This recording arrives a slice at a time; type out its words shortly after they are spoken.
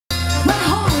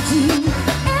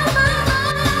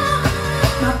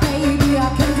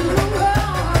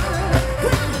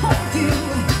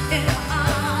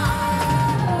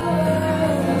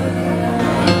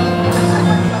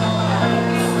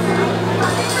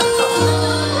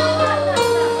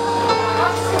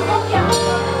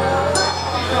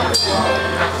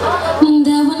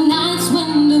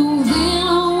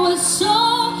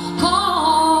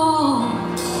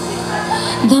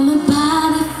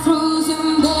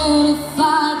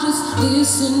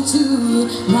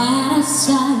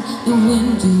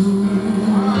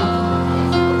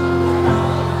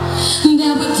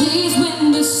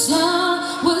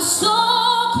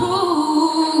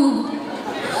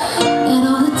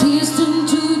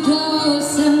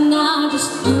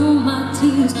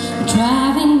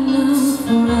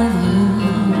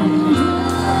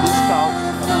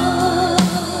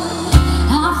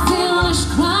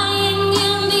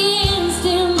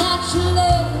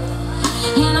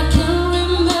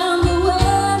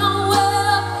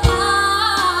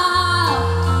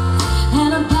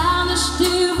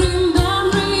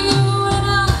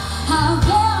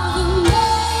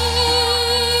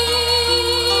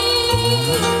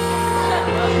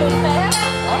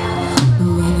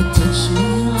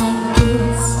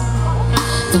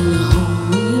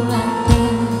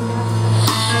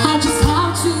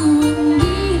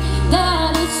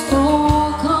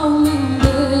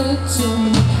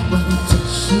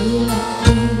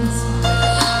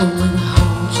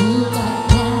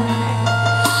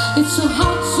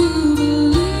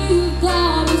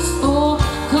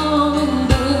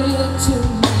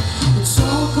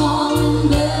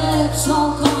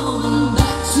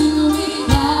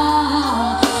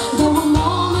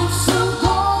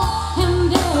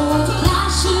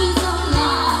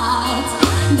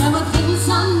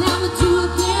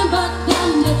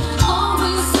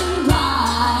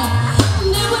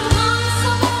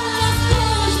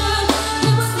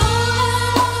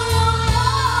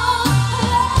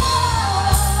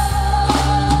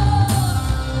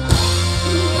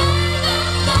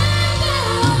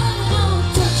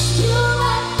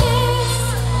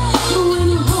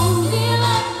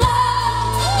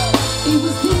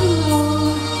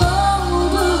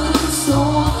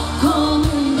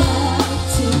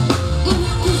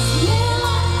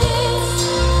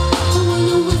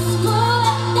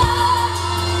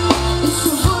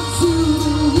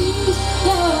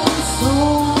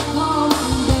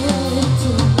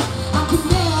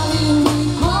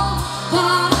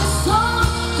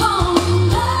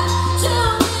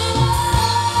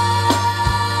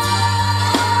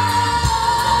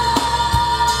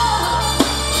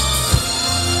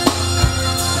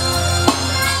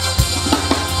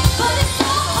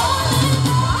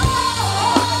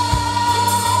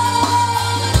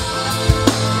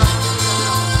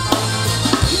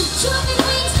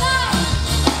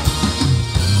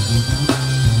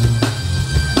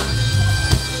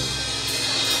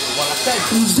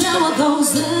There were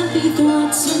those empty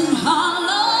threats and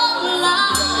hollow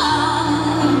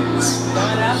lies.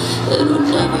 It would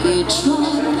never be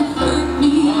trying to hurt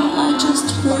me. I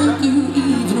just hurt you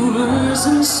even worse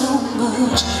and so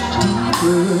much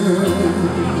deeper.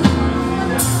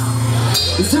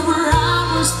 There were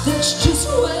hours that just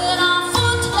went off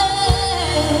for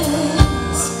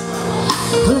days.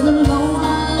 When alone I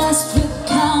lost with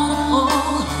count of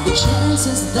all the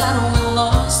chances that we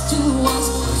lost to us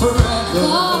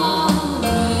forever.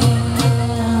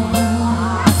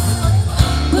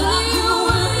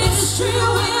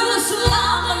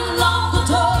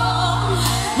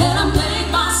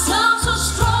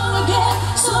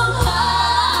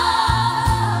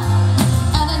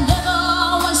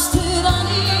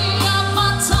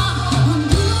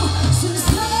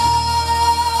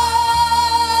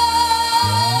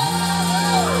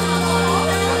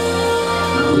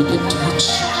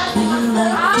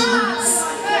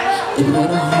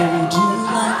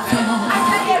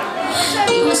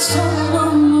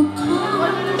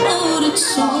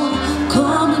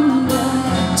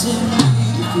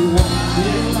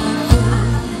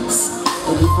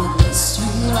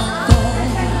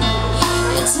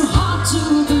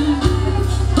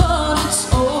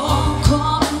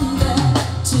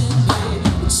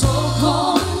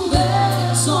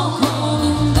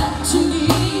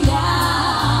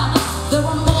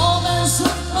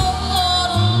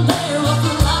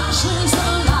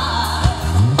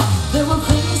 There were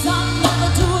things I never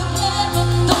do again,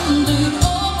 and don't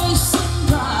leave.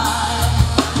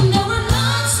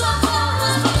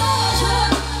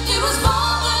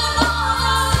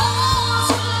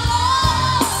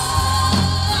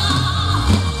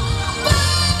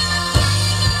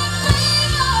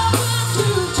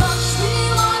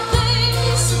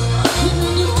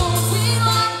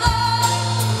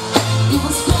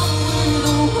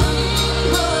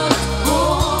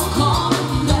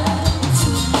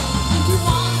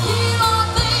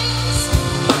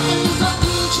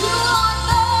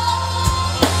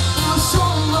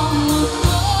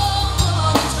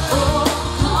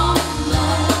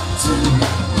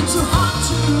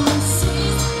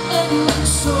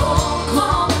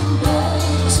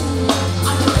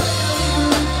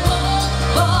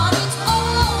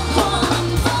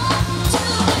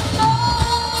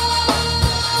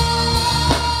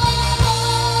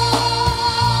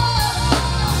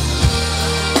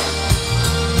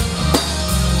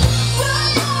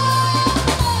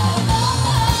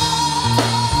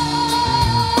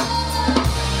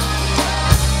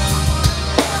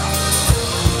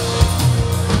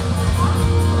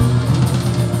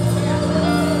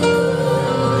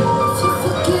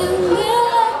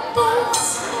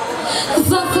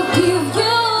 give you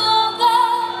all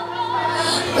that.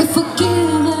 We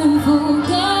forgive and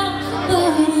forget,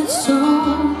 but it's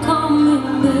all coming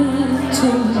back to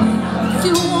me. If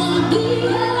you wanna be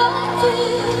like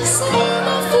this, and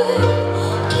I feel,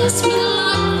 kiss me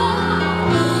like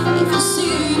that. If you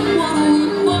see what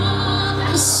we want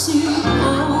to see,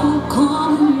 all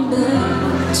coming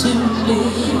back to me.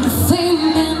 The fame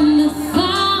and the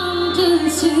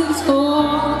fantasies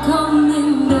all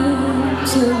coming back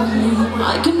to me.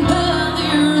 I can barely